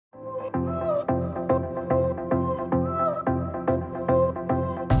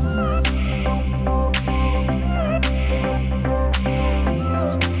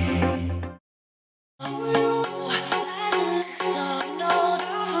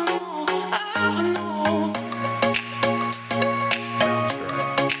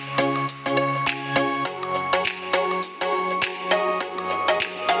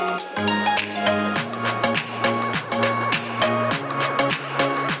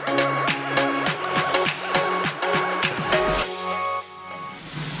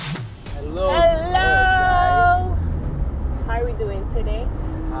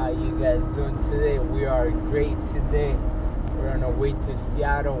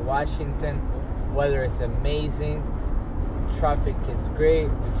Seattle, Washington. Weather is amazing. Traffic is great.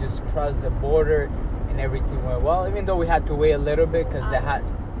 We just crossed the border and everything went well, even though we had to wait a little bit because they had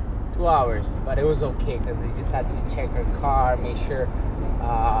 2 hours, but it was okay because they just had to check our car, make sure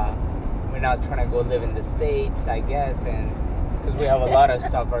we're not trying to go live in the States, I guess, and because we have a lot of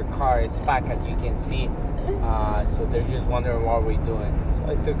stuff. Our car is packed, as you can see, so they're just wondering what we're doing.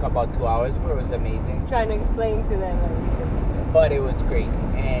 So it took about 2 hours, but it was amazing. Trying to explain to them everything. But it was great,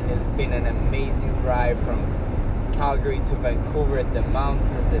 and it's been an amazing ride from Calgary to Vancouver, the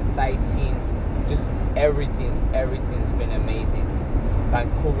mountains, the sightseeing, just everything's been amazing.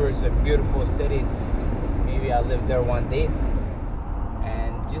 Vancouver is a beautiful city. Maybe I'll live there one day.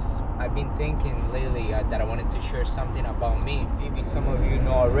 And just, I've been thinking lately that I wanted to share something about me. Maybe some of you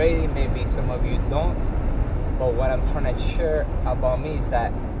know already, maybe some of you don't. But what I'm trying to share about me is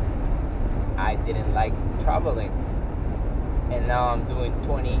that I didn't like traveling. And now I'm doing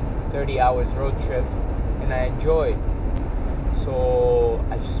 20, 30 hours road trips, and I enjoy. So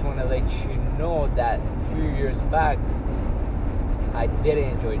I just want to let you know that a few years back, I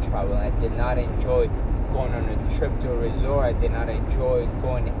didn't enjoy traveling. I did not enjoy going on a trip to a resort. I did not enjoy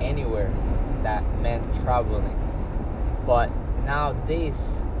going anywhere that meant traveling. But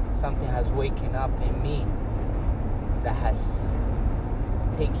nowadays, something has waken up in me that has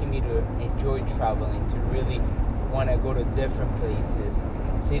taken me to enjoy traveling, to really want to go to different places,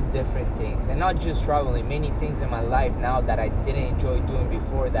 see different things, and not just traveling. Many things in my life now that I didn't enjoy doing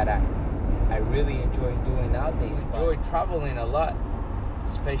before that I really enjoy doing nowadays. I enjoy traveling a lot,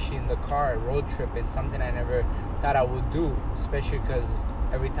 especially in the car. Road trip is something I never thought I would do, especially because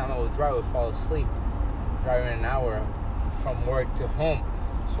every time I would drive, I would fall asleep driving an hour from work to home.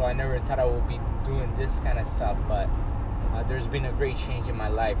 So I never thought I would be doing this kind of stuff, but there's been a great change in my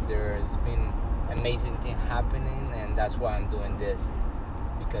life. There's been amazing thing happening, and that's why I'm doing this,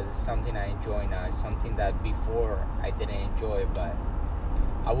 because it's something I enjoy now. It's something that before I didn't enjoy, but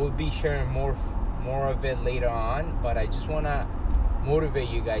I will be sharing more of it later on. But I just want to motivate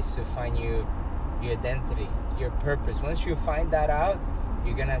you guys to find your identity, your purpose. Once you find that out,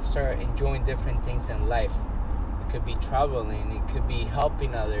 you're gonna start enjoying different things in life. It could be traveling, it could be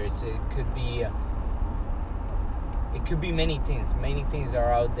helping others, it could be many things. Many things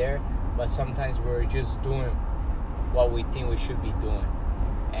are out there, but sometimes we're just doing what we think we should be doing,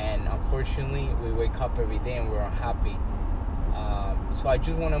 and unfortunately we wake up every day and we're unhappy. So I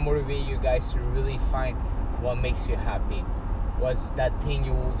just want to motivate you guys to really find what makes you happy. What's that thing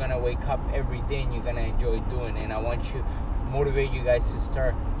you're gonna wake up every day and you're gonna enjoy doing? And I want to motivate you guys to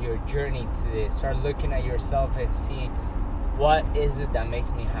start your journey today. Start looking at yourself and seeing, what is it that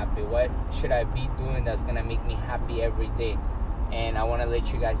makes me happy? What should I be doing that's gonna make me happy every day? And I want to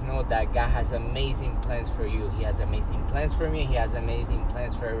let you guys know that God has amazing plans for you. He has amazing plans for me. He has amazing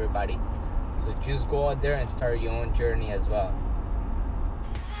plans for everybody. So just go out there and start your own journey as well.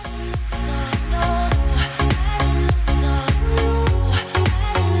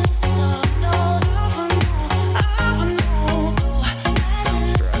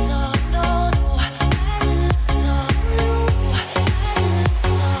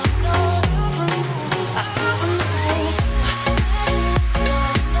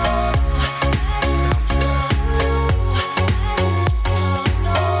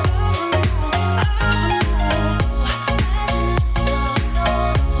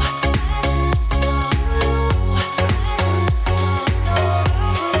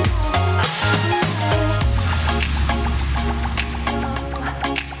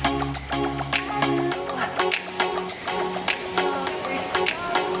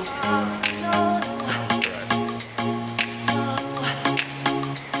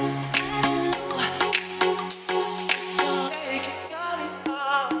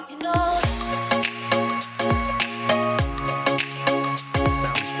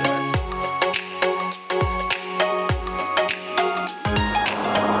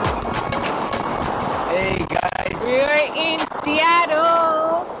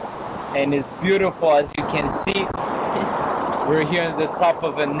 And it's beautiful, as you can see. We're here at the top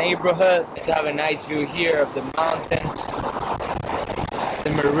of a neighborhood. Let's have a nice view here of the mountains,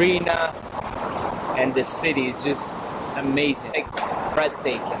 the marina, and the city. It's just amazing, like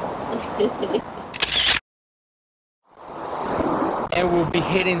breathtaking. And we'll be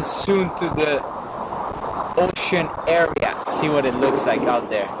heading soon to the ocean area. See what it looks like out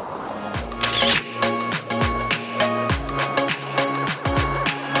there.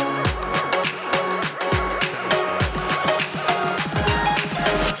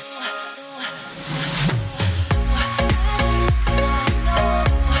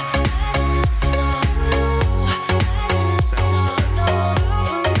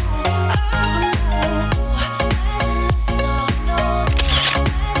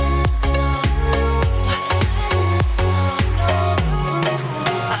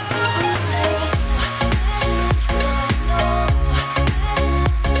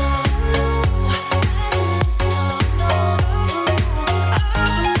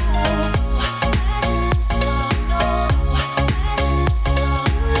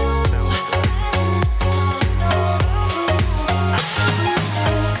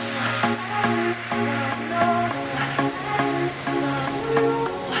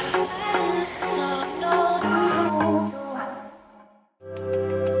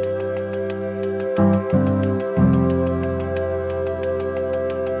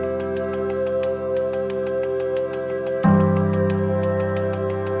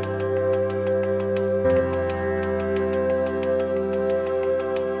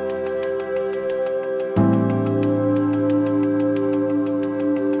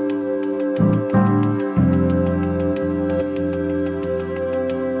 Bye.